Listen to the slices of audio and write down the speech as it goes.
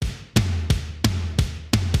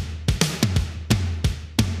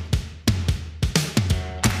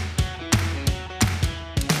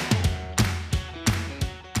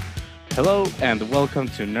Hello, and welcome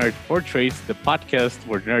to Nerd Portraits, the podcast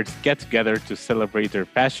where nerds get together to celebrate their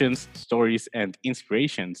passions, stories, and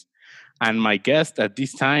inspirations. And my guest at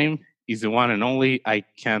this time is the one and only, I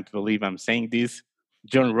can't believe I'm saying this,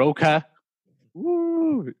 John Roca.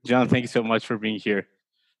 Woo! John, thank you so much for being here.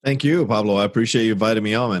 Thank you, Pablo. I appreciate you inviting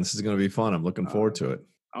me on, man. This is going to be fun. I'm looking forward to it.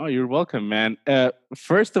 Oh, you're welcome, man.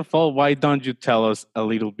 First of all, why don't you tell us a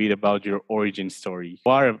little bit about your origin story? You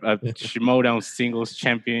are a Schmoedown singles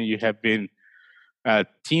champion. You have been a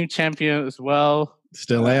team champion as well.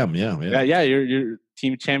 Still am, yeah. You're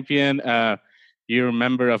team champion. You're a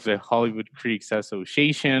member of the Hollywood Critics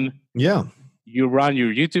Association. Yeah. You run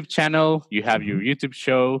your YouTube channel. You have your YouTube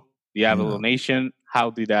show, The Avalon Nation.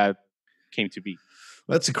 How did that came to be?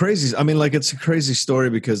 It's a crazy story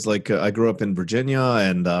because I grew up in Virginia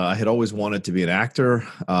and I had always wanted to be an actor,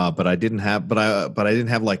 but I didn't have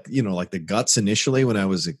the guts initially when I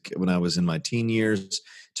was in my teen years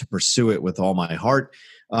to pursue it with all my heart.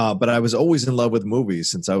 But I was always in love with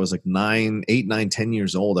movies since I was 10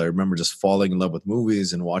 years old. I remember just falling in love with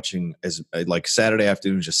movies and watching Saturday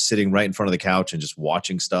afternoons, just sitting right in front of the couch and just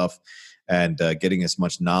watching stuff and getting as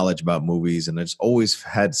much knowledge about movies. And I just always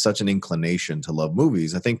had such an inclination to love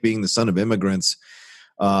movies. I think being the son of immigrants,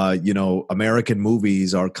 American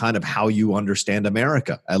movies are kind of how you understand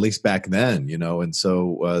America, at least back then, and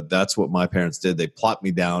so that's what my parents did. They plopped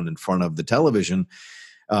me down in front of the television.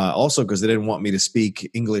 Also, because they didn't want me to speak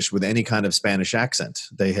English with any kind of Spanish accent.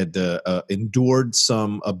 They had endured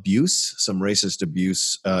some racist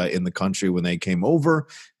abuse in the country when they came over,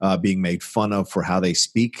 being made fun of for how they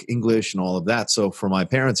speak English and all of that. So for my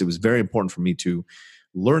parents, it was very important for me to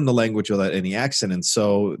learn the language without any accent. And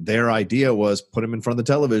so their idea was put him in front of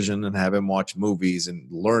the television and have him watch movies and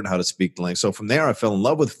learn how to speak the language. So from there, I fell in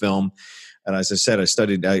love with film. And as I said,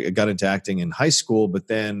 I got into acting in high school, but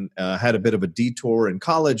then had a bit of a detour in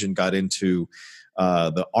college and got into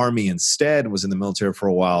the Army instead, was in the military for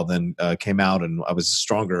a while, then came out and I was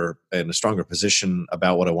in a stronger position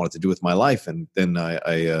about what I wanted to do with my life. And then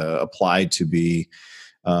I applied to be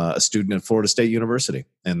a student at Florida State University.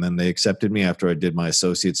 And then they accepted me after I did my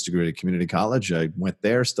associate's degree at community college. I went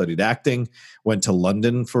there, studied acting, went to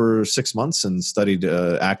London for 6 months and studied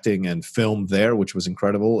acting and film there, which was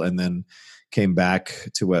incredible. And then came back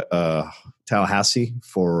to Tallahassee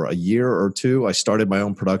for a year or two. I started my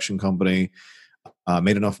own production company,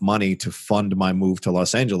 made enough money to fund my move to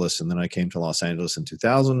Los Angeles. And then I came to Los Angeles in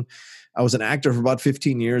 2000. I was an actor for about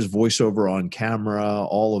 15 years, voiceover on camera,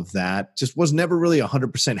 all of that. Just was never really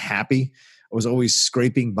 100% happy. I was always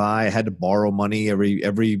scraping by. I had to borrow money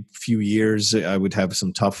every few years. I would have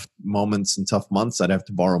some tough moments and tough months. I'd have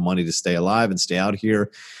to borrow money to stay alive and stay out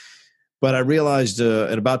here. But I realized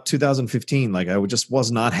at about 2015, I just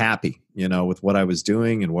was not happy, with what I was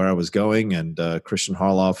doing and where I was going. And Christian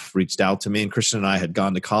Harloff reached out to me, and Christian and I had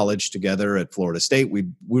gone to college together at Florida State.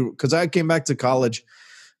 Because I came back to college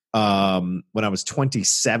when I was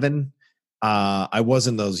 27. I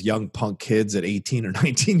wasn't those young punk kids at 18 or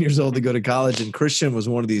 19 years old to go to college. And Christian was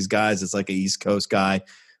one of these guys that's like an East Coast guy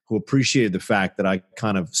who appreciated the fact that I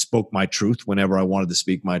kind of spoke my truth whenever I wanted to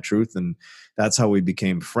speak my truth. And that's how we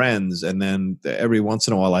became friends. And then every once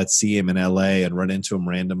in a while I'd see him in LA and run into him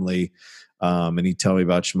randomly. And he'd tell me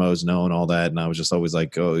about Schmoes Know and all that. And I was just always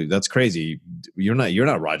like, oh, that's crazy. You're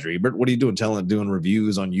not Roger Ebert. What are you doing doing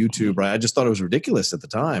reviews on YouTube? Right? I just thought it was ridiculous at the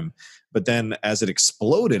time. But then as it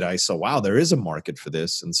exploded, I saw, wow, there is a market for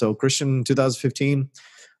this. And so Christian, 2015,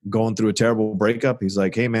 going through a terrible breakup, he's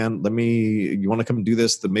like, hey man, you want to come and do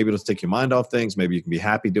this? Maybe it'll take your mind off things. Maybe you can be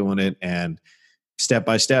happy doing it. And step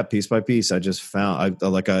by step, piece by piece, I just found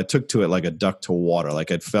I took to it like a duck to water. I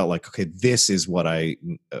felt like, okay, this is what I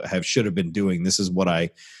should have been doing. This is what I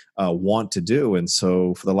want to do. And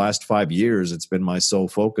so for the last 5 years, it's been my sole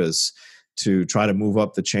focus to try to move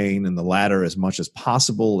up the chain and the ladder as much as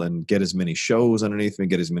possible and get as many shows underneath me,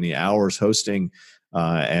 get as many hours hosting,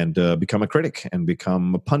 and become a critic and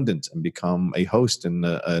become a pundit and become a host and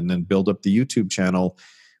then build up the YouTube channel,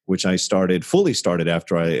 which I fully started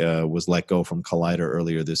after I was let go from Collider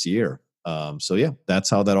earlier this year. So yeah, that's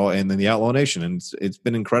how that all, and then the Outlaw Nation. And it's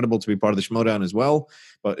been incredible to be part of the Schmoedown as well,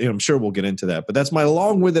 but I'm sure we'll get into that. But that's my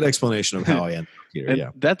long-winded explanation of how I ended up here. Yeah.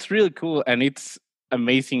 That's really cool. And it's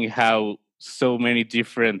amazing how so many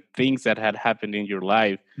different things that had happened in your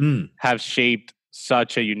life have shaped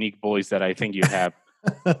such a unique voice that I think you have.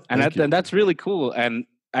 And that's really cool. And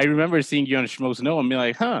I remember seeing you on Schmoes Know and being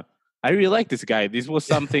like, I really like this guy. This was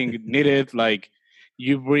something needed.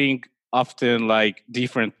 You bring often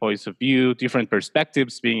different points of view, different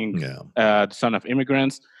perspectives, being the son of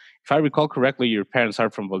immigrants. If I recall correctly, your parents are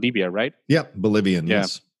from Bolivia, right? Yeah, Bolivian, yeah.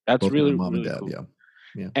 yes. That's both really, my mom really and dad, cool. yeah.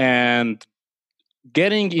 Yeah. And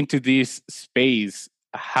getting into this space,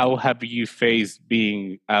 how have you faced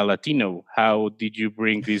being a Latino? How did you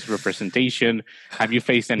bring this representation? Have you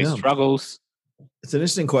faced any struggles? It's an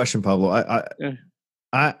interesting question, Pablo.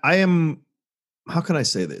 I am. How can I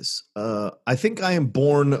say this? I think I am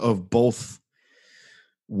born of both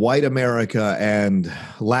white America and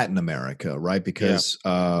Latin America, right? Because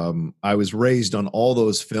I was raised on all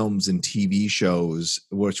those films and TV shows,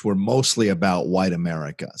 which were mostly about white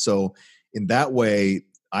America. So in that way,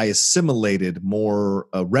 I assimilated more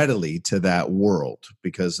readily to that world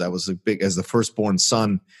because that was as the firstborn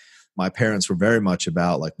son. My parents were very much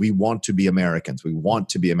about like, we want to be Americans. We want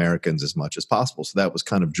to be Americans as much as possible. So that was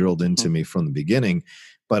kind of drilled into me from the beginning.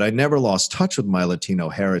 But I never lost touch with my Latino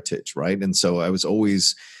heritage, right? And so I was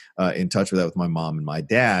always in touch with that with my mom and my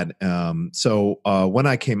dad. So when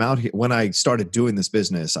I came out here, when I started doing this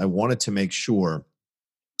business, I wanted to make sure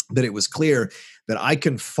that it was clear that I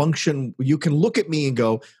can function. You can look at me and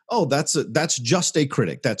go, oh, that's just a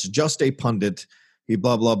critic. That's just a pundit. He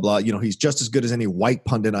blah, blah, blah. You know, he's just as good as any white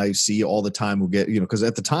pundit I see all the time who get, you know, because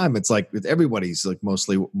at the time it's like everybody's like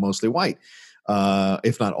mostly white.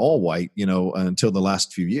 If not all white, you know, until the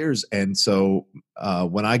last few years. And so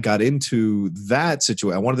when I got into that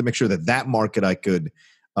situation, I wanted to make sure that market I could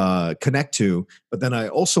connect to, but then I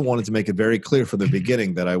also wanted to make it very clear from the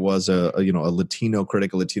beginning that I was a Latino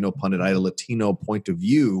critic, a Latino pundit. I had a Latino point of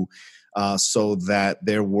view, so that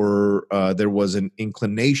there was an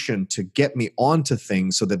inclination to get me onto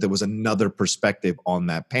things, so that there was another perspective on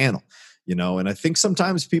that panel. You know, and I think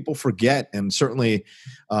sometimes people forget, and certainly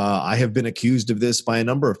I have been accused of this by a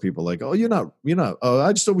number of people, like, oh, you're not,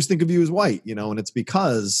 I just always think of you as white, you know, and it's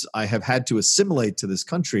because I have had to assimilate to this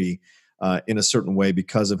country in a certain way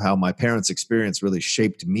because of how my parents' experience really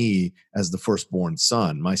shaped me as the firstborn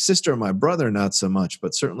son. My sister and my brother, not so much,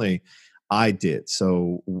 but certainly I did.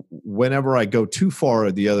 So whenever I go too far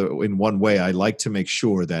the other in one way, I like to make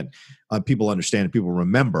sure that people understand and people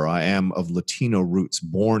remember I am of Latino roots,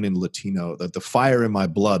 born in Latino, that the fire in my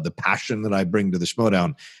blood, the passion that I bring to the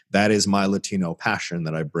Schmoedown, that is my Latino passion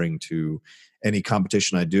that I bring to any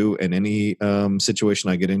competition I do and any situation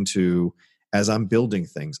I get into as I'm building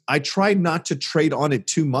things. I try not to trade on it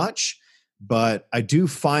too much, but I do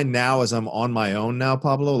find now as I'm on my own now,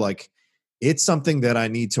 Pablo, like, it's something that I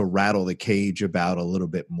need to rattle the cage about a little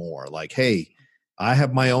bit more. Like, hey, I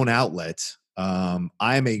have my own outlet. I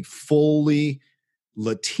am a fully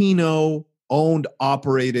Latino owned,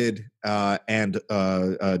 operated, owned, operated,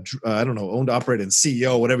 and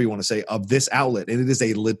CEO, whatever you want to say, of this outlet. And it is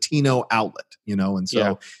a Latino outlet, you know? And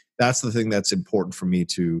so that's the thing that's important for me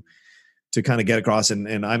to kind of get across,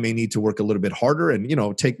 and I may need to work a little bit harder and, you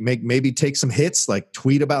know, maybe take some hits, like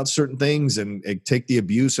tweet about certain things and take the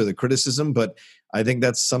abuse or the criticism. But I think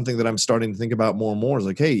that's something that I'm starting to think about more and more is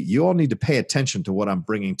like, hey, you all need to pay attention to what I'm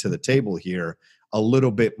bringing to the table here a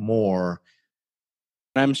little bit more.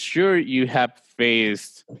 I'm sure you have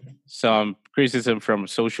faced some criticism from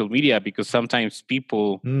social media because sometimes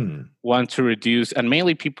people want to reduce, and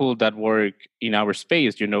mainly people that work in our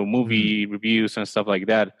space, you know, movie reviews and stuff like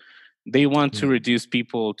that. They want to reduce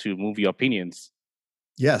people to movie opinions.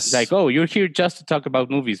 Yes. It's like, oh, you're here just to talk about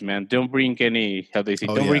movies, man. Don't bring any, how they say,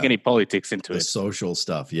 don't bring any politics into the social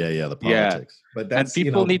stuff. Yeah, the politics. But that's, and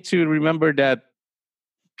people need to remember that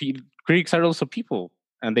critics are also people,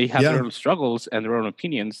 and they have their own struggles and their own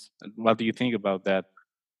opinions. What do you think about that?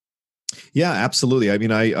 Yeah, absolutely. I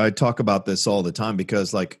mean, I talk about this all the time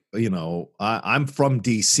because, like, you know, I'm from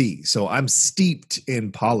DC, so I'm steeped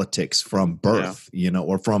in politics from birth, you know,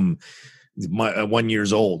 or from my 1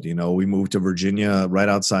 years old. You know, we moved to Virginia right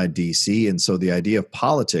outside DC, and so the idea of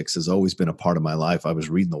politics has always been a part of my life. I was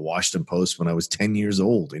reading the Washington Post when I was 10 years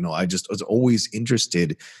old. You know, I just was always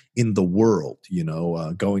interested in the world. You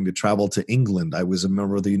know, going to travel to England. I was a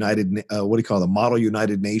member of the the Model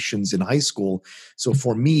United Nations in high school. So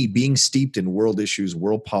for me, being steeped in world issues,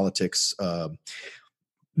 world politics,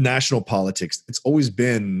 national politics, it's always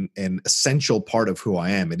been an essential part of who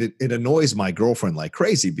I am. It annoys my girlfriend like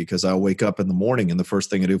crazy because I'll wake up in the morning and the first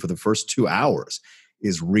thing I do for the first 2 hours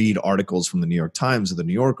is read articles from the New York Times or the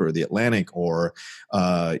New Yorker or the Atlantic or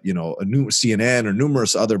a new CNN or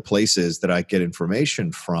numerous other places that I get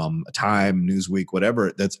information from, Time, Newsweek,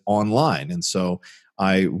 whatever, that's online. And so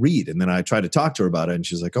I read, and then I try to talk to her about it, and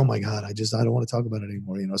she's like, "Oh my God, I don't want to talk about it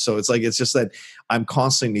anymore." You know, so it's just that I'm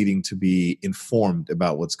constantly needing to be informed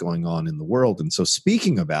about what's going on in the world, and so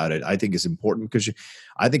speaking about it, I think is important because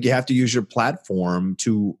I think you have to use your platform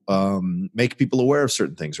to make people aware of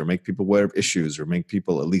certain things, or make people aware of issues, or make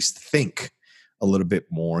people at least think a little bit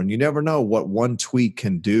more. And you never know what one tweet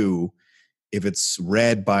can do if it's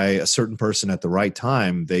read by a certain person at the right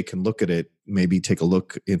time, they can look at it, maybe take a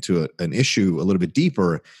look into an issue a little bit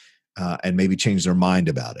deeper, and maybe change their mind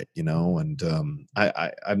about it, you know. And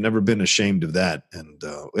I've never been ashamed of that. And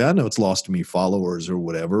I know it's lost me followers or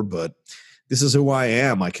whatever, but this is who I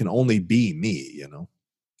am. I can only be me, you know.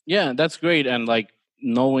 Yeah, that's great. And like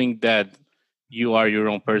knowing that you are your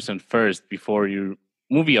own person first before your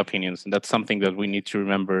movie opinions, and that's something that we need to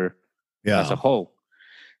remember as a whole.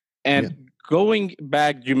 And going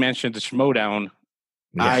back, you mentioned the Schmoedown.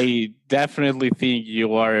 Yeah. I definitely think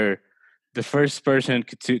you are the first person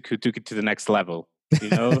who took it to the next level. You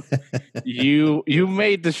know, you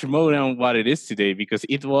made the Schmoedown what it is today, because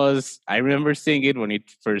it was, I remember seeing it when it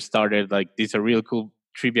first started, like, this is a real cool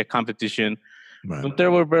trivia competition. Right. But there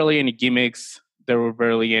were barely any gimmicks. There were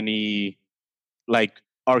barely any like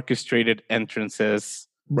orchestrated entrances.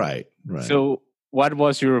 Right. So what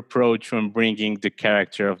was your approach when bringing the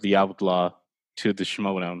character of the outlaw to the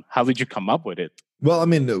Schmoedown? How did you come up with it? Well, I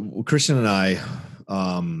mean, Christian and I,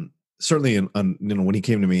 certainly, when he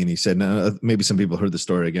came to me and he said, maybe some people heard the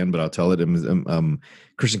story again, but I'll tell it.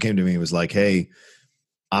 Christian came to me and was like, hey,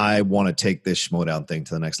 I want to take this Schmoedown thing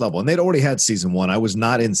to the next level. And they'd already had season 1. I was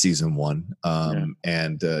not in season 1.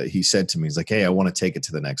 And he said to me, he's like, hey, I want to take it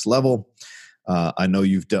to the next level. I know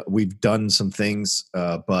we've done some things,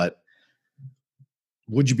 but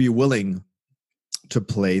would you be willing to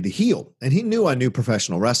play the heel? And he knew I knew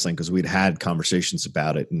professional wrestling because we'd had conversations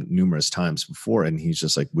about it numerous times before. And he's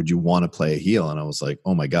just like, would you want to play a heel? And I was like,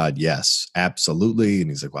 oh my God, yes, absolutely. And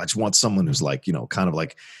he's like, well, I just want someone who's like, you know, kind of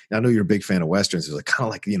like, I know you're a big fan of Westerns. He's like, kind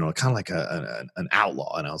of like, you know, kind of like an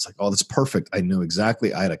outlaw. And I was like, oh, that's perfect. I knew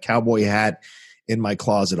exactly. I had a cowboy hat in my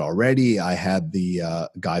closet already. I had the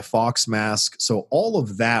Guy Fawkes mask. So all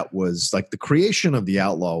of that was like the creation of the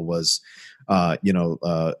outlaw was,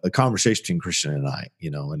 a conversation between Christian and I,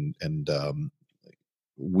 you know, and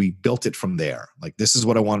we built it from there. Like, this is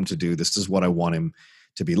what I want him to do. This is what I want him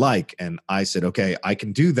to be like. And I said, okay, I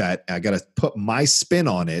can do that. I got to put my spin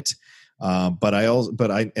on it. But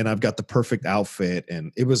I've got the perfect outfit.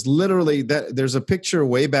 And it was literally that. There's a picture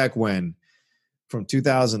way back when, from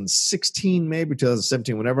 2016, maybe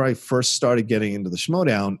 2017, whenever I first started getting into the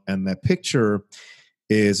Schmoedown, and that picture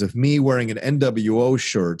is of me wearing an NWO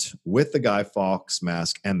shirt with the Guy Fawkes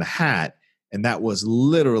mask and the hat. And that was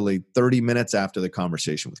literally 30 minutes after the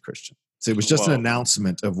conversation with Christian. So it was just an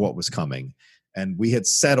announcement of what was coming. And we had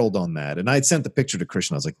settled on that. And I had sent the picture to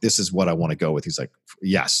Christian. I was like, this is what I want to go with. He's like,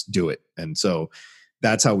 yes, do it. And so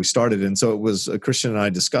that's how we started. And so it was Christian and I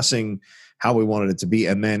discussing how we wanted it to be.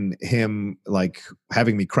 And then him like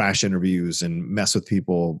having me crash interviews and mess with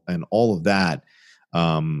people and all of that.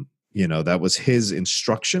 You know, that was his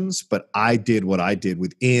instructions, but I did what I did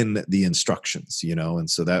within the instructions, you know, and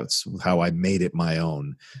so that's how I made it my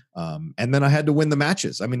own. And then I had to win the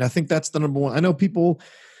matches. I mean, I think that's the number one. I know people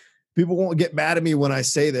won't get mad at me when I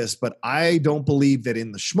say this, but I don't believe that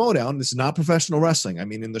in the Schmoedown, this is not professional wrestling. I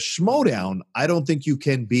mean, in the Schmoedown, I don't think you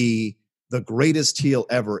can be the greatest heel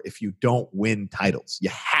ever if you don't win titles. You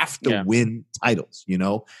have to win titles, you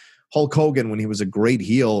know. Hulk Hogan, when he was a great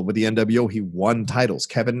heel with the NWO, he won titles.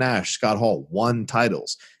 Kevin Nash, Scott Hall won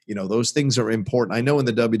titles. You know, those things are important. I know in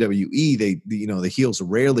the WWE, the heels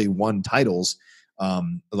rarely won titles.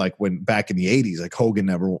 Like when back in the 80s, like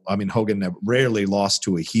Hogan rarely lost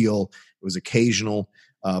to a heel. It was occasional.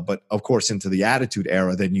 But of course, into the Attitude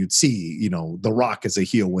Era, then you'd see, you know, The Rock as a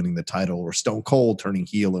heel winning the title, or Stone Cold turning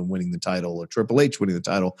heel and winning the title, or Triple H winning the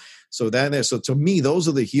title. So to me, those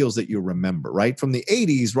are the heels that you remember, right? From the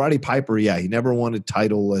 80s, Roddy Piper, he never won a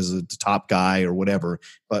title as a top guy or whatever.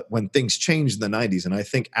 But when things changed in the 90s, and I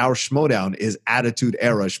think our Schmoedown is Attitude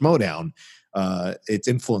Era Schmoedown, it's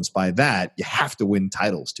influenced by that. You have to win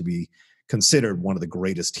titles to be considered one of the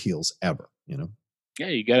greatest heels ever, you know? Yeah,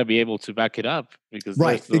 you got to be able to back it up, because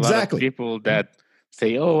there's a lot of people that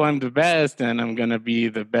say, oh, I'm the best and I'm going to be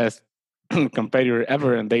the best competitor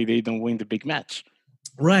ever, and they don't win the big match.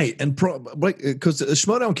 Right. And because a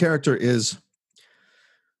Schmoedown character it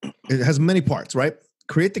has many parts, right?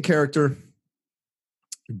 Create the character,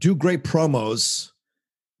 do great promos,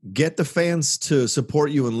 get the fans to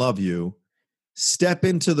support you and love you, step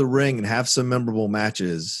into the ring and have some memorable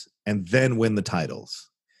matches, and then win the titles.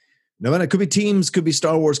 No matter, it could be teams, could be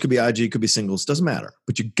Star Wars, could be IG, could be singles, doesn't matter.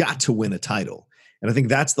 But you got to win a title. And I think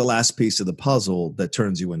that's the last piece of the puzzle that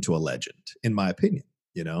turns you into a legend, in my opinion.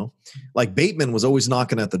 You know, like Bateman was always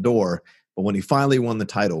knocking at the door, but when he finally won the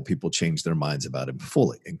title, people changed their minds about him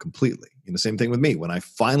fully and completely. You know, same thing with me. When I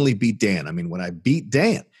finally beat Dan, when I beat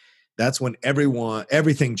Dan, that's when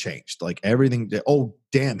everything changed. Like everything, oh,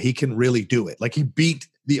 damn, he can really do it. Like he beat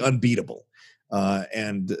the unbeatable.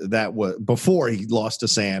 And that was before he lost to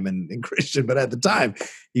Sam and Christian, but at the time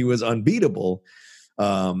he was unbeatable.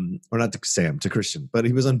 Or not to Sam, to Christian, but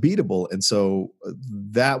he was unbeatable. And so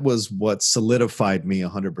that was what solidified me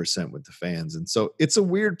 100% with the fans. And so it's a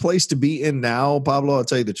weird place to be in now, Pablo, I'll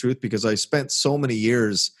tell you the truth, because I spent so many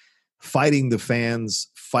years fighting the fans,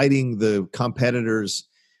 fighting the competitors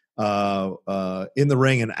in the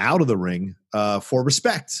ring and out of the ring for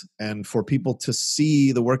respect and for people to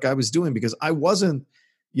see the work I was doing, because I wasn't,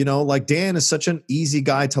 like Dan is such an easy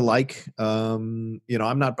guy to like. I'm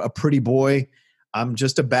not a pretty boy. I'm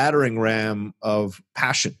just a battering ram of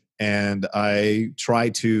passion. And I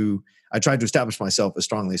tried to establish myself as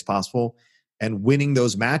strongly as possible and winning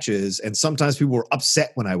those matches. And sometimes people were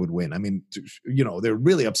upset when I would win. I mean, they're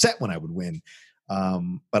really upset when I would win.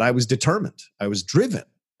 But I was determined. I was driven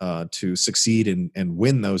to succeed and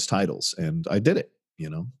win those titles. And I did it,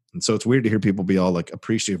 And so it's weird to hear people be all like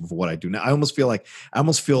appreciative of what I do now. I almost feel like,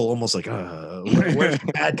 where's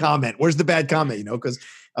the bad comment? Where's the bad comment? Because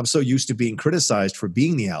I'm so used to being criticized for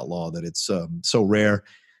being the outlaw that it's so rare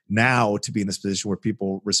now to be in this position where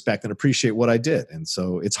people respect and appreciate what I did. And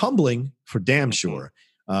so it's humbling for damn sure.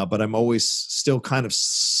 But I'm always still kind of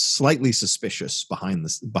slightly suspicious behind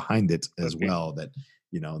it as well. That,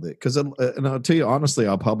 because and I'll tell you honestly,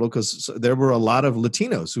 Pablo, because there were a lot of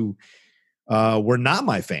Latinos who were not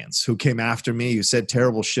my fans, who came after me, who said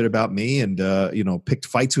terrible shit about me, and picked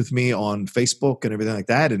fights with me on Facebook and everything like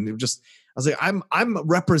that. And it I was like, I'm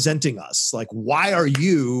representing us. Like, why are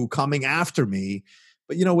you coming after me?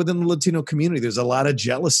 But within the Latino community, there's a lot of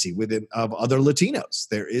jealousy of other Latinos.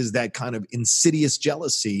 There is that kind of insidious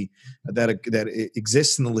jealousy that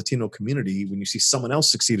exists in the Latino community. When you see someone else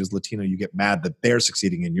succeed as Latino, you get mad that they're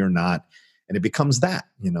succeeding and you're not. And it becomes that,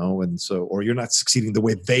 and so, or you're not succeeding the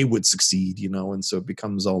way they would succeed, and so it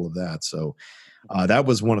becomes all of that. So that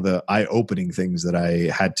was one of the eye-opening things that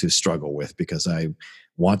I had to struggle with, because I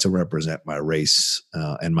want to represent my race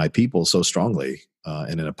and my people so strongly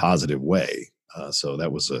and in a positive way. So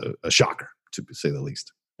that was a shocker, to say the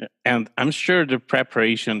least. And I'm sure the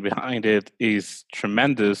preparation behind it is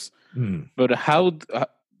tremendous. But how,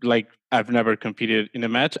 I've never competed in a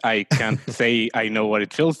match. I can't say I know what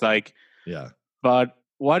it feels like. Yeah. But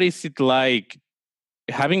what is it like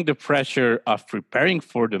having the pressure of preparing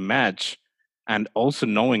for the match and also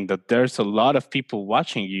knowing that there's a lot of people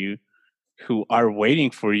watching you who are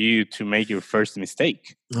waiting for you to make your first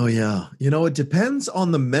mistake? Oh, yeah. It depends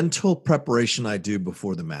on the mental preparation I do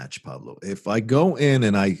before the match, Pablo. If I go in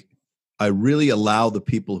and I really allow the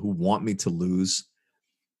people who want me to lose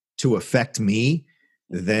to affect me,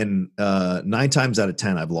 then 9 times out of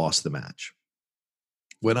 10, I've lost the match.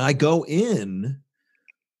 When I go in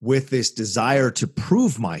with this desire to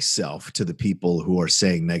prove myself to the people who are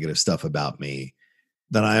saying negative stuff about me,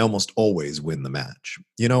 then I almost always win the match.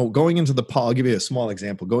 Going into I'll give you a small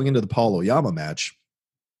example. Going into the Paul Oyama match,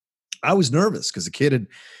 I was nervous because the kid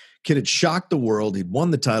had shocked the world. He'd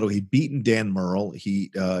won the title. He'd beaten Dan Murrell.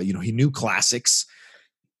 He knew classics.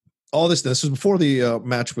 All this was before the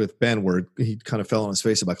match with Ben, where he kind of fell on his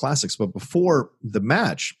face about classics. But before the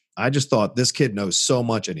match, I just thought, this kid knows so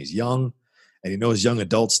much, and he's young, and he knows young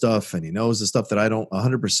adult stuff, and he knows the stuff that I don't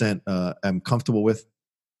 100% am comfortable with.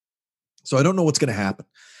 So I don't know what's going to happen.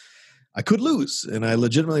 I could lose. And I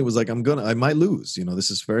legitimately was like, I might lose.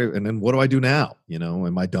 This is and then what do I do now?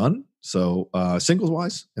 Am I done? So singles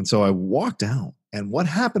wise. And so I walked out. And what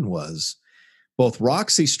happened was both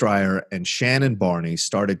Roxy Stryer and Shannon Barney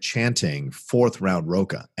started chanting 4th round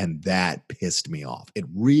Roca. And that pissed me off. It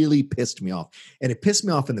really pissed me off. And it pissed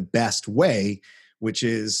me off in the best way, which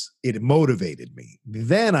is it motivated me.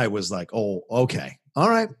 Then I was like, oh, okay. All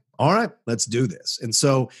right, let's do this. And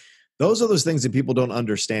so those are those things that people don't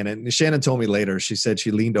understand. And Shannon told me later, she said she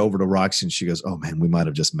leaned over to Roxy and she goes, oh man, we might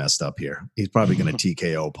have just messed up here. He's probably going to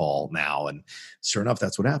TKO Paul now. And sure enough,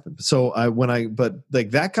 that's what happened. So but like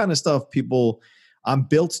that kind of stuff, I'm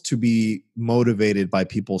built to be motivated by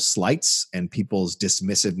people's slights and people's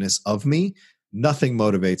dismissiveness of me. Nothing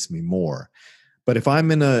motivates me more. But if I'm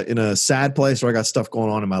in a sad place or I got stuff going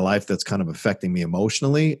on in my life that's kind of affecting me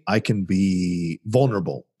emotionally, I can be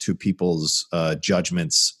vulnerable to people's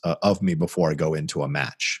judgments of me before I go into a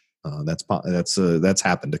match. That's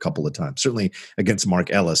happened a couple of times. Certainly against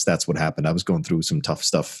Mark Ellis, that's what happened. I was going through some tough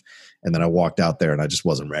stuff, and then I walked out there and I just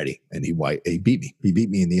wasn't ready. And he beat me. He beat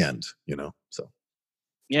me in the end. So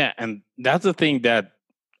yeah, and that's the thing that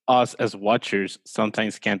us as watchers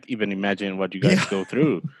sometimes can't even imagine what you guys go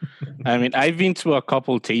through. I mean, I've been to a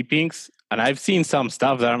couple tapings and I've seen some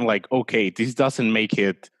stuff that I'm like, okay, this doesn't make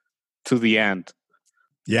it to the end.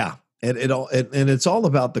 Yeah. And it's all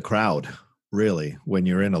about the crowd. really, when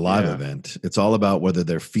you're in a live event. It's all about whether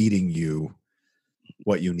they're feeding you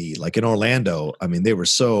what you need. Like in Orlando, I mean, they were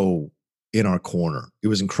so in our corner. It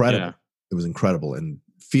was incredible. Yeah. It was incredible. And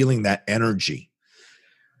feeling that energy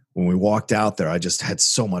when we walked out there, I just had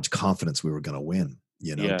so much confidence we were going to win.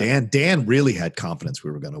 You know, Dan really had confidence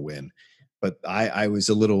we were going to win. But I was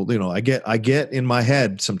a little, you know, I get in my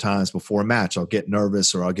head sometimes before a match. I'll get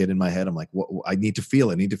nervous, or I'll get in my head. I'm like, what? I need to feel.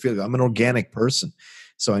 I'm an organic person.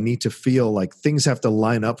 So I need to feel like things have to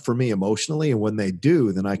line up for me emotionally. And when they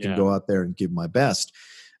do, then I can go out there and give my best.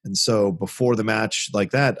 And so before the match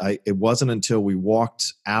like that, it wasn't until we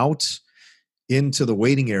walked out into the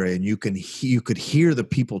waiting area and you could hear the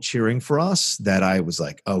people cheering for us that I was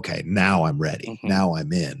like, okay, now I'm ready. Mm-hmm. Now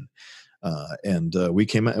I'm in. We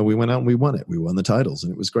came out and we went out and we won it. We won the titles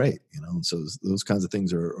and it was great, you know? And so those kinds of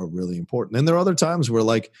things are really important. And there are other times where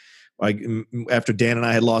after Dan and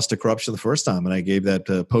I had lost to Corruption the first time, and I gave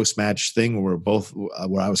that post-match thing where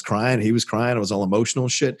I was crying, he was crying, it was all emotional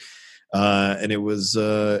shit. And it was,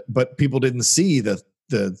 but people didn't see the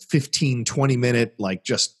 15, 20 minute, like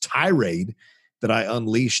just tirade that I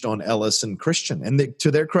unleashed on Ellis and Christian. And to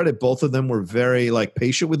their credit, both of them were very like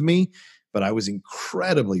patient with me, but I was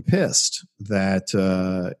incredibly pissed that,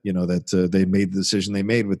 they made the decision they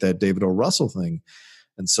made with that David O. Russell thing.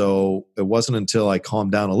 And so it wasn't until I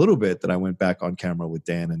calmed down a little bit that I went back on camera with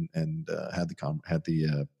Dan and had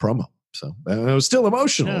the promo. So it was still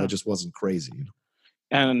emotional. Yeah. It just wasn't crazy. You know?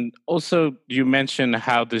 And also, you mentioned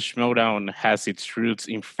how the Schmoedown has its roots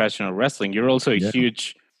in professional wrestling. You're also a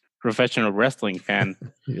huge professional wrestling fan.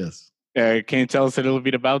 Yes. Can you tell us a little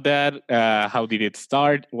bit about that? How did it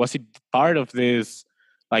start? Was it part of this,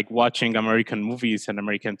 like watching American movies and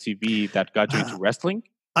American TV, that got you into wrestling?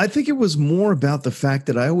 I think it was more about the fact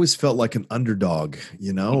that I always felt like an underdog,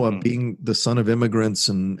 you know, being the son of immigrants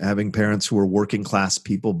and having parents who were working class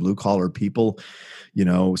people, blue collar people, you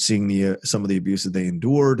know, seeing some of the abuse that they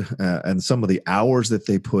endured and some of the hours that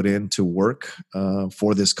they put in to work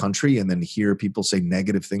for this country, and then hear people say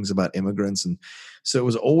negative things about immigrants. And so it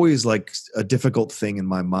was always like a difficult thing in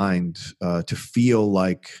my mind to feel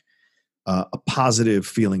like a positive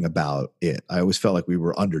feeling about it. I always felt like we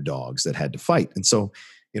were underdogs that had to fight. And so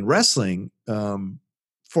in wrestling,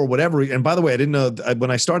 for whatever reason, and by the way, I didn't know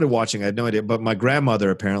when I started watching, I had no idea, but my grandmother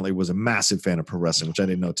apparently was a massive fan of pro wrestling, which I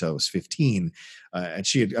didn't know until I was 15. And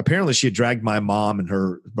she had dragged my mom and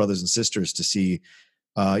her brothers and sisters to see,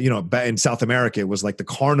 in South America, it was like the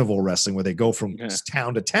carnival wrestling where they go from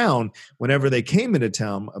town to town. Whenever they came into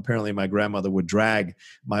town, apparently my grandmother would drag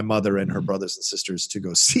my mother and her brothers and sisters to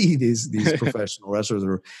go see these professional wrestlers,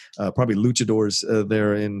 or probably luchadors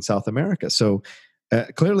there in South America. So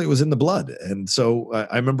clearly it was in the blood. And so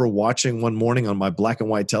I remember watching one morning on my black and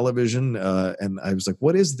white television, and I was like,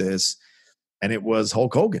 what is this? And it was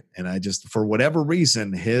Hulk Hogan. And I just, for whatever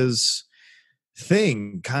reason, his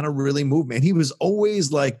thing kind of really moved me. And he was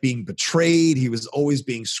always like being betrayed. He was always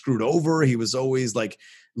being screwed over. He was always like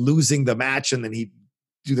losing the match, and then he'd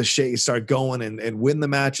do the shake, start going and win the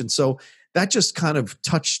match. And so that just kind of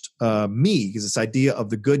touched me, because this idea of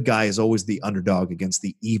the good guy is always the underdog against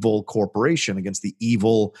the evil corporation, against the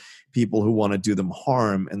evil people who want to do them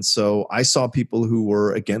harm. And so I saw people who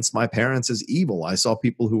were against my parents as evil. I saw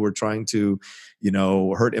people who were trying to,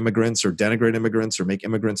 hurt immigrants or denigrate immigrants or make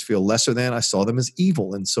immigrants feel lesser than. I saw them as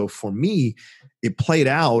evil. And so for me, it played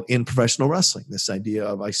out in professional wrestling. This idea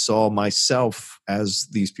of I saw myself as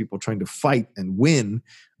these people trying to fight and win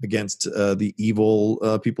against the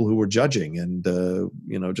evil people who were judging, and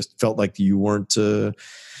just felt like you weren't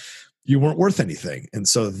worth anything. And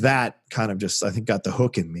so that kind of just, I think, got the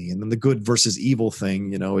hook in me. And then the good versus evil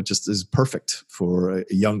thing, it just is perfect for a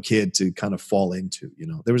young kid to kind of fall into.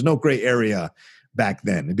 There was no gray area back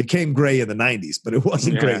then. It became gray in the 90s, but it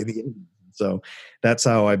wasn't gray in the 80s. So that's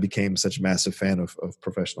how I became such a massive fan of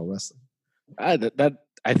professional wrestling. I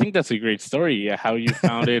think that's a great story, how you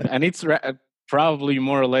found it. And it's probably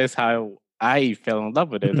more or less how I fell in love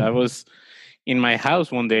with it. I was in my house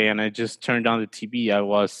one day and I just turned on the TV. I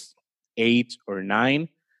was 8 or 9.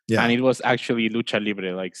 Yeah. And it was actually Lucha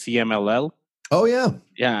Libre, like CMLL. Oh yeah.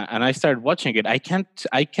 Yeah. And I started watching it. I can't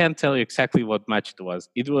tell you exactly what match it was.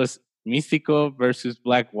 It was Mystico versus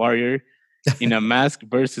Black Warrior in a mask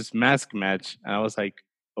versus mask match. And I was like,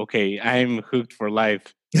 okay, I'm hooked for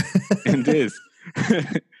life in this.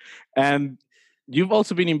 And you've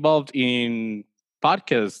also been involved in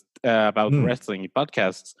podcasts about wrestling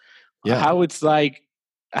podcasts. Yeah. How it's like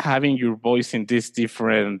having your voice in these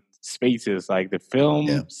different spaces, like the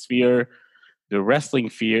film sphere, the wrestling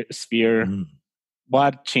sphere.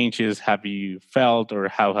 What changes have you felt, or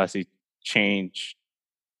how has it changed?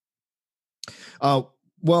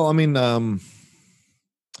 Well, I mean,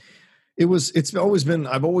 it's always been,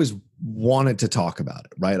 I've always wanted to talk about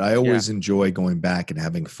it, right? I always enjoy going back and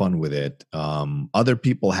having fun with it. Other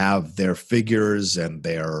people have their figures and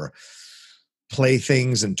their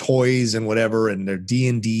playthings and toys and whatever, and their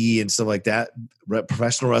D&D and stuff like that.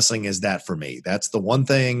 Professional wrestling is that for me. That's the one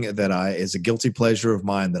thing that is a guilty pleasure of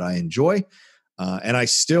mine that I enjoy. And I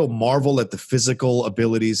still marvel at the physical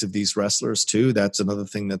abilities of these wrestlers too. That's another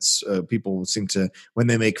thing that's people seem to, when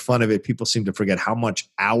they make fun of it, people seem to forget how much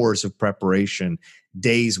hours of preparation,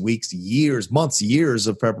 days, weeks, years, months, years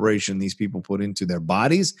of preparation these people put into their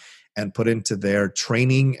bodies and put into their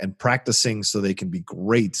training and practicing so they can be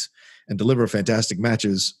great and deliver fantastic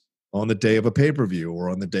matches on the day of a pay-per-view or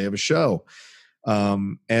on the day of a show.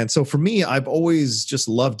 And so for me, I've always just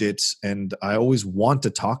loved it and I always want to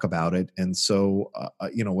talk about it. And so,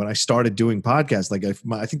 when I started doing podcasts, like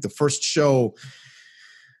I think the first show,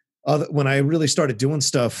 when I really started doing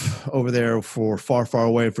stuff over there for Far, Far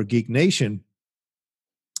Away for Geek Nation,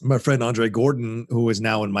 my friend Andre Gordon, who is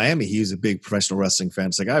now in Miami, he's a big professional wrestling fan.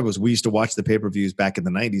 It's like we used to watch the pay-per-views back in the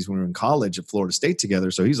 90s when we were in college at Florida State together.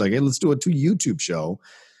 So he's like, hey, let's do a YouTube show.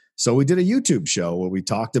 So we did a YouTube show where we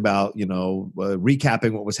talked about,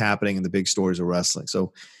 recapping what was happening in the big stories of wrestling.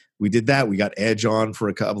 So we did that. We got Edge on for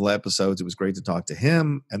a couple of episodes. It was great to talk to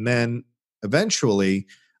him. And then eventually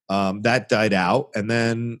that died out. And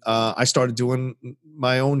then I started doing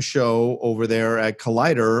my own show over there at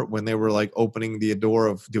Collider when they were like opening the door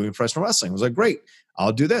of doing professional wrestling. I was like, great,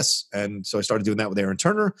 I'll do this. And so I started doing that with Aaron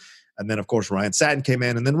Turner. And then, of course, Ryan Satin came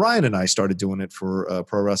in. And then Ryan and I started doing it for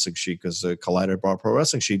Pro Wrestling Sheet because Collider bought Pro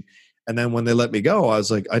Wrestling Sheet. And then when they let me go, I was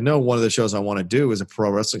like, I know one of the shows I want to do is a pro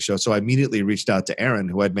wrestling show. So I immediately reached out to Aaron,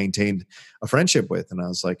 who I'd maintained a friendship with. And I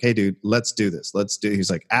was like, hey, dude, let's do this. He's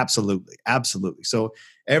like, absolutely. Absolutely. So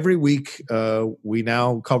every week we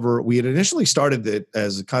now cover, we had initially started it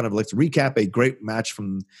as a kind of like to recap a great match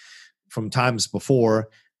from times before,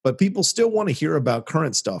 but people still want to hear about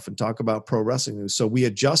current stuff and talk about pro wrestling news. So we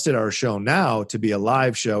adjusted our show now to be a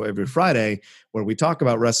live show every Friday where we talk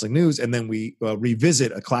about wrestling news and then we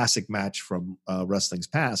revisit a classic match from wrestling's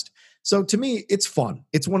past. So to me, it's fun.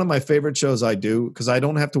 It's one of my favorite shows I do because I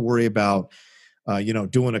don't have to worry about,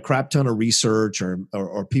 doing a crap ton of research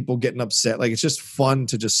or people getting upset. Like it's just fun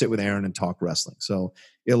to just sit with Aaron and talk wrestling. So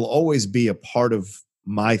it'll always be a part of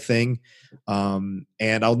my thing. And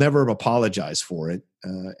I'll never apologize for it.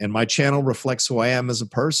 And my channel reflects who I am as a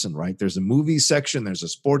person, right? There's a movie section, there's a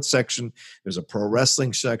sports section, there's a pro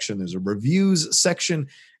wrestling section, there's a reviews section.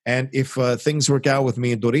 And if things work out with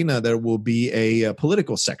me and Dorina, there will be a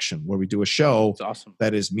political section where we do a show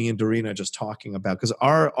that is me and Dorina just talking about, because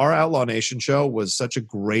our Outlaw Nation show was such a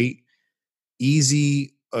great,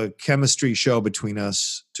 easy chemistry show between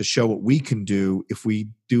us to show what we can do if we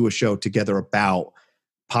do a show together about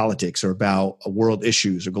politics or about world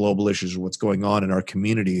issues or global issues or what's going on in our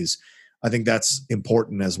communities. I think that's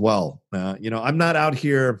important as well. I'm not out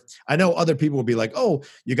here. I know other people will be like, oh,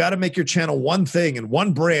 you got to make your channel one thing and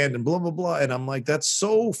one brand and blah, blah, blah. And I'm like,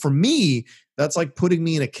 for me, that's like putting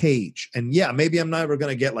me in a cage. And yeah, maybe I'm never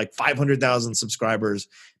going to get like 500,000 subscribers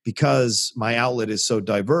because my outlet is so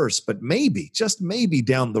diverse, but maybe, just maybe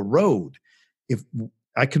down the road, if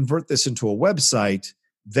I convert this into a website,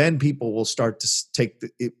 then people will start to take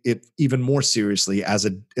it even more seriously as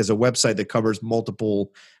a website that covers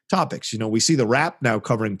multiple topics. We see The Wrap now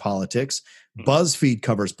covering politics. BuzzFeed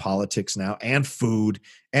covers politics now and food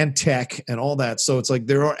and tech and all that. So it's like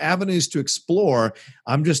there are avenues to explore.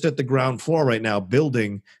 I'm just at the ground floor right now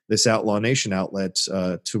building this Outlaw Nation outlet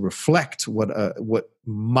to reflect what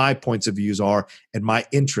my points of views are and my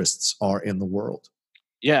interests are in the world.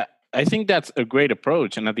 Yeah, I think that's a great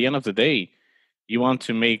approach. And at the end of the day, you want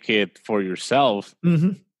to make it for yourself,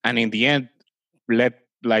 and in the end,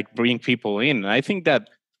 bring people in. And I think that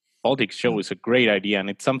politics show is a great idea, and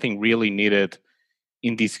it's something really needed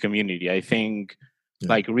in this community. I think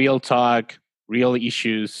like real talk, real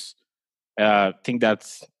issues. I think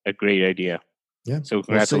that's a great idea. Yeah. So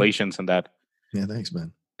congratulations on that. Yeah, thanks,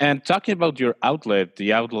 man. And talking about your outlet,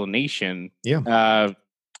 the Outlaw Nation. Yeah.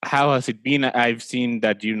 How has it been? I've seen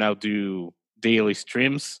that you now do daily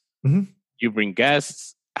streams. Mm-hmm. You bring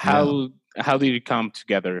guests. How did it come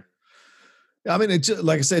together? I mean, it's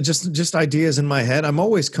like I said, just ideas in my head. I'm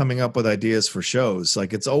always coming up with ideas for shows.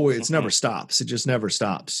 Like it's never stops. It just never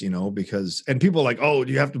stops, because, and people are like, oh,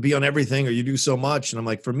 you have to be on everything or you do so much. And I'm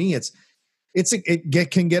like, for me, it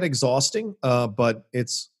can get exhausting, but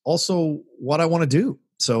it's also what I want to do.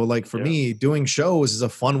 So like for me, doing shows is a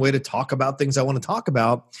fun way to talk about things I want to talk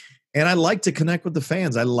about. And I like to connect with the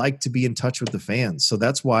fans. I like to be in touch with the fans. So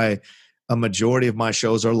that's why a majority of my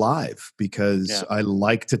shows are live because I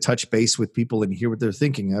like to touch base with people and hear what they're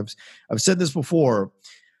thinking. I've said this before.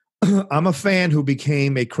 I'm a fan who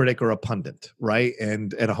became a critic or a pundit, right?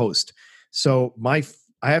 And a host. So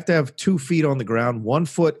I have to have 2 feet on the ground. One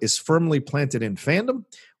foot is firmly planted in fandom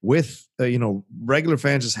with, regular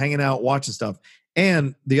fans just hanging out, watching stuff.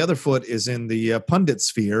 And the other foot is in the pundit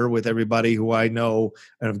sphere with everybody who I know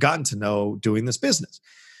and have gotten to know doing this business.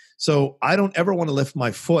 So I don't ever want to lift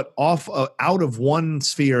my foot off out of one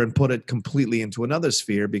sphere and put it completely into another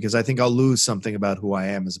sphere because I think I'll lose something about who I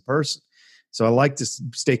am as a person. So I like to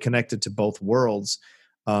stay connected to both worlds,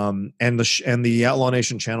 and the Outlaw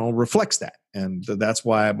Nation channel reflects that, and that's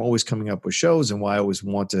why I'm always coming up with shows and why I always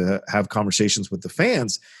want to have conversations with the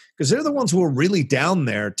fans because they're the ones who are really down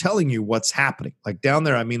there telling you what's happening. Like down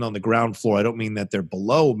there, I mean on the ground floor. I don't mean that they're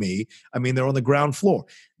below me. I mean they're on the ground floor.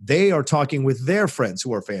 They are talking with their friends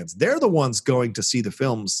who are fans. They're the ones going to see the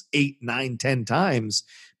films 8, 9, 10 times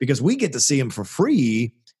because we get to see them for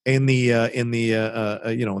free in the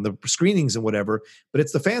screenings and whatever, but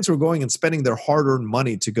it's the fans who are going and spending their hard-earned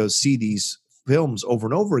money to go see these films over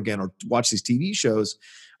and over again, or watch these TV shows,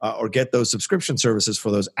 or get those subscription services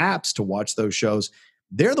for those apps to watch those shows.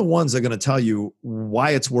 They're the ones that are going to tell you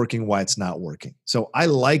why it's working, why it's not working. So I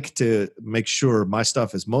like to make sure my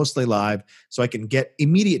stuff is mostly live so I can get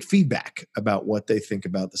immediate feedback about what they think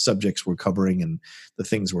about the subjects we're covering and the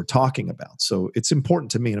things we're talking about. So it's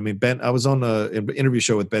important to me. And I mean, Ben, I was on an interview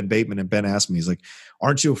show with Ben Bateman, and Ben asked me, he's like,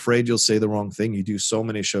 aren't you afraid you'll say the wrong thing? You do so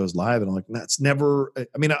many shows live. And I'm like, that's never,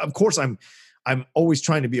 I mean, of course I'm always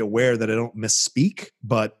trying to be aware that I don't misspeak,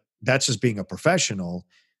 but that's just being a professional.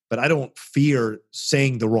 But I don't fear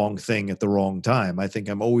saying the wrong thing at the wrong time. I think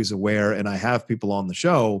I'm always aware, and I have people on the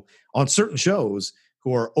show, on certain shows,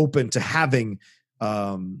 who are open to having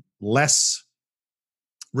less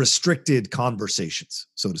restricted conversations,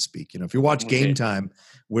 so to speak. If you watch Game Time,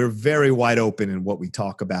 we're very wide open in what we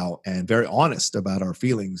talk about and very honest about our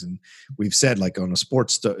feelings. And we've said, like on a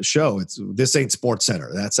sports show, this ain't Sports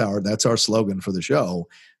Center. That's our slogan for the show,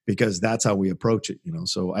 because that's how we approach it,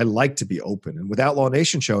 So I like to be open. And with Outlaw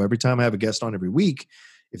Nation show, every time I have a guest on every week,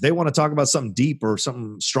 if they want to talk about something deep or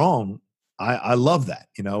something strong, I love that,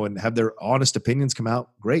 and have their honest opinions come out,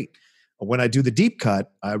 great. When I do the deep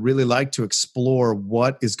cut, I really like to explore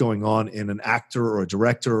what is going on in an actor or a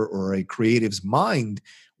director or a creative's mind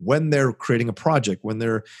when they're creating a project, when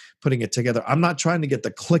they're putting it together. I'm not trying to get the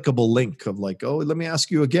clickable link of like, oh, let me ask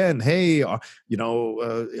you again. Hey, are you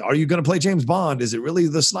going to play James Bond? Is it really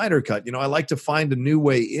the Snyder cut? I like to find a new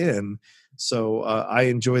way in. So I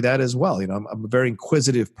enjoy that as well. I'm a very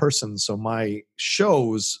inquisitive person. So my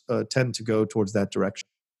shows tend to go towards that direction.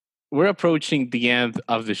 We're approaching the end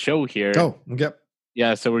of the show here. Oh, okay.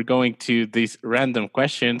 Yeah, so we're going to these random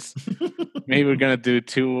questions. Maybe we're going to do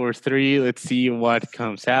 2 or 3. Let's see what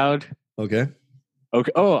comes out. Okay.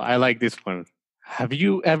 Oh, I like this one. Have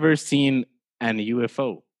you ever seen an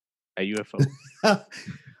UFO? A UFO?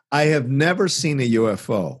 I have never seen a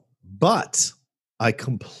UFO, but I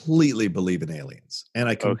completely believe in aliens. And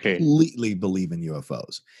I completely believe in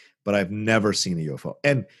UFOs. But I've never seen a UFO.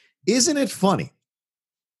 And isn't it funny?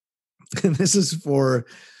 And this is for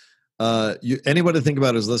anybody to think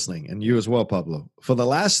about who's listening, and you as well, Pablo. For the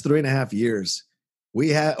last 3.5 years,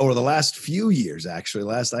 or the last few years, actually,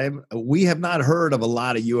 we have not heard of a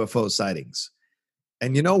lot of UFO sightings.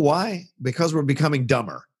 And you know why? Because we're becoming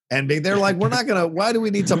dumber. And they're like, why do we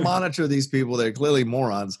need to monitor these people? They're clearly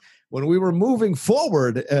morons. When we were moving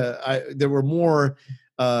forward, there were more,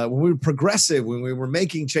 when we were progressive, when we were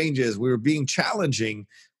making changes, we were being challenging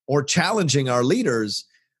our leaders.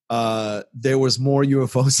 There was more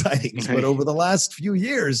UFO sightings, but over the last few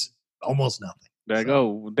years, almost nothing.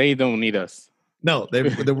 They don't need us. No,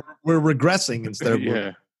 we're regressing instead of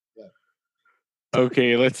yeah.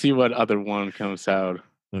 Okay, let's see what other one comes out.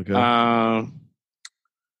 Okay.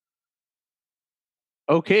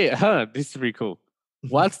 Okay, this is pretty cool.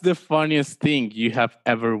 What's the funniest thing you have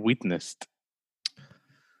ever witnessed?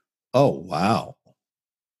 Oh, wow.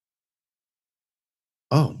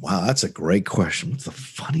 Oh, wow. That's a great question. What's the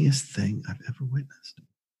funniest thing I've ever witnessed?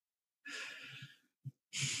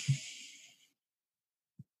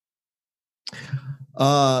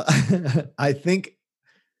 I think,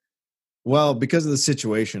 well, because of the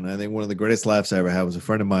situation, I think one of the greatest laughs I ever had was a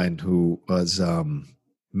friend of mine who was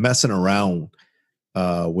messing around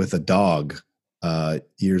with a dog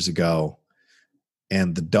years ago.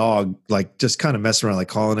 And the dog, like, just kind of messing around, like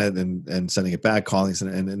calling it and sending it back, calling it.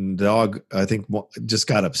 And the dog, I think, just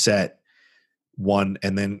got upset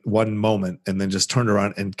one moment, and then just turned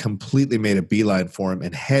around and completely made a beeline for him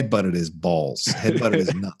and headbutted his balls, headbutted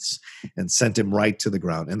his nuts, and sent him right to the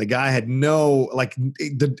ground. And the guy had no, like,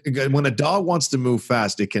 when a dog wants to move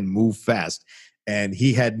fast, it can move fast. And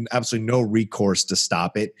he had absolutely no recourse to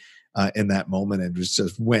stop it in that moment, and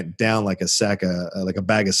just went down like a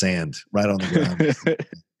bag of sand right on the ground.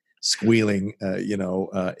 Squealing,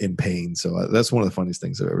 in pain. So that's one of the funniest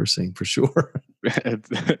things I've ever seen, for sure.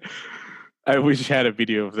 I wish I had a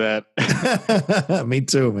video of that. Me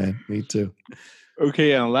too, man. Me too.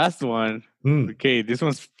 Okay, and last one. Okay, this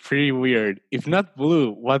one's pretty weird. If not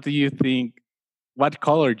blue, what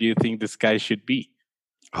color do you think the sky should be?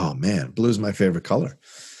 Oh, man. Blue's my favorite color.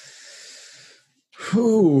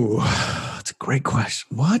 Ooh, that's a great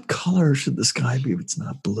question. What color should the sky be if it's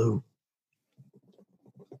not blue?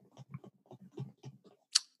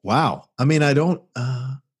 Wow. I mean, I don't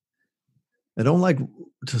like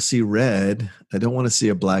to see red. I don't want to see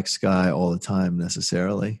a black sky all the time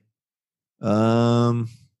necessarily.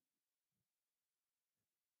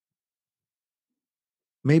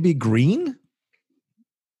 Maybe green?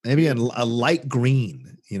 Maybe a light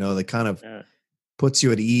green, that kind of puts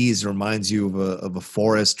you at ease, reminds you of a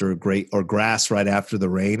forest or grass right after the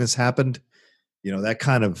rain has happened. That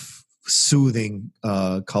kind of soothing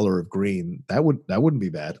color of green. That wouldn't be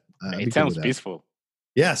bad. It sounds peaceful.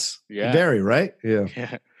 Yes. Yeah. Very, right?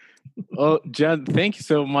 Yeah. Well, John, thank you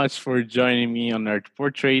so much for joining me on Art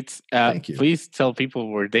Portraits. Thank you. Please tell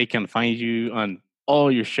people where they can find you on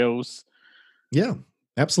all your shows. Yeah,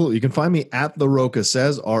 absolutely. You can find me at The Rocha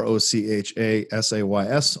Says,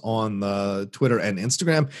 ROCHASAYS, on Twitter and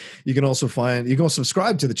Instagram. You can also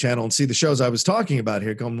subscribe to the channel and see the shows I was talking about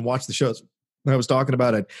here. Come and watch the shows I was talking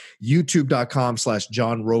about at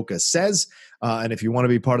youtube.com/John Rocha Says. And if you want to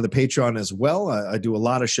be part of the Patreon as well, I do a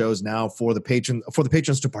lot of shows now for the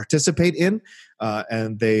patrons to participate in.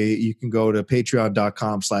 And you can go to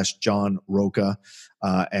patreon.com/John Rocha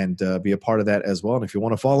and be a part of that as well. And if you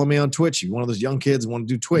want to follow me on Twitch, you're one of those young kids who want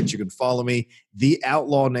to do Twitch, you can follow me, The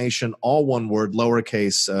Outlaw Nation, all one word,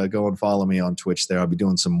 lowercase. Go and follow me on Twitch there. I'll be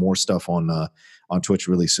doing some more stuff on Twitch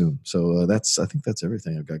really soon. So I think that's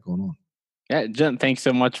everything I've got going on. Yeah, John, thanks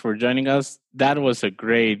so much for joining us. That was a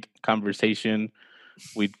great conversation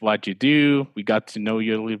with what you do. We got to know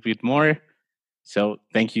you a little bit more. So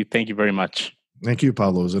thank you. Thank you very much. Thank you,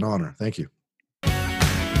 Pablo. It was an honor. Thank you.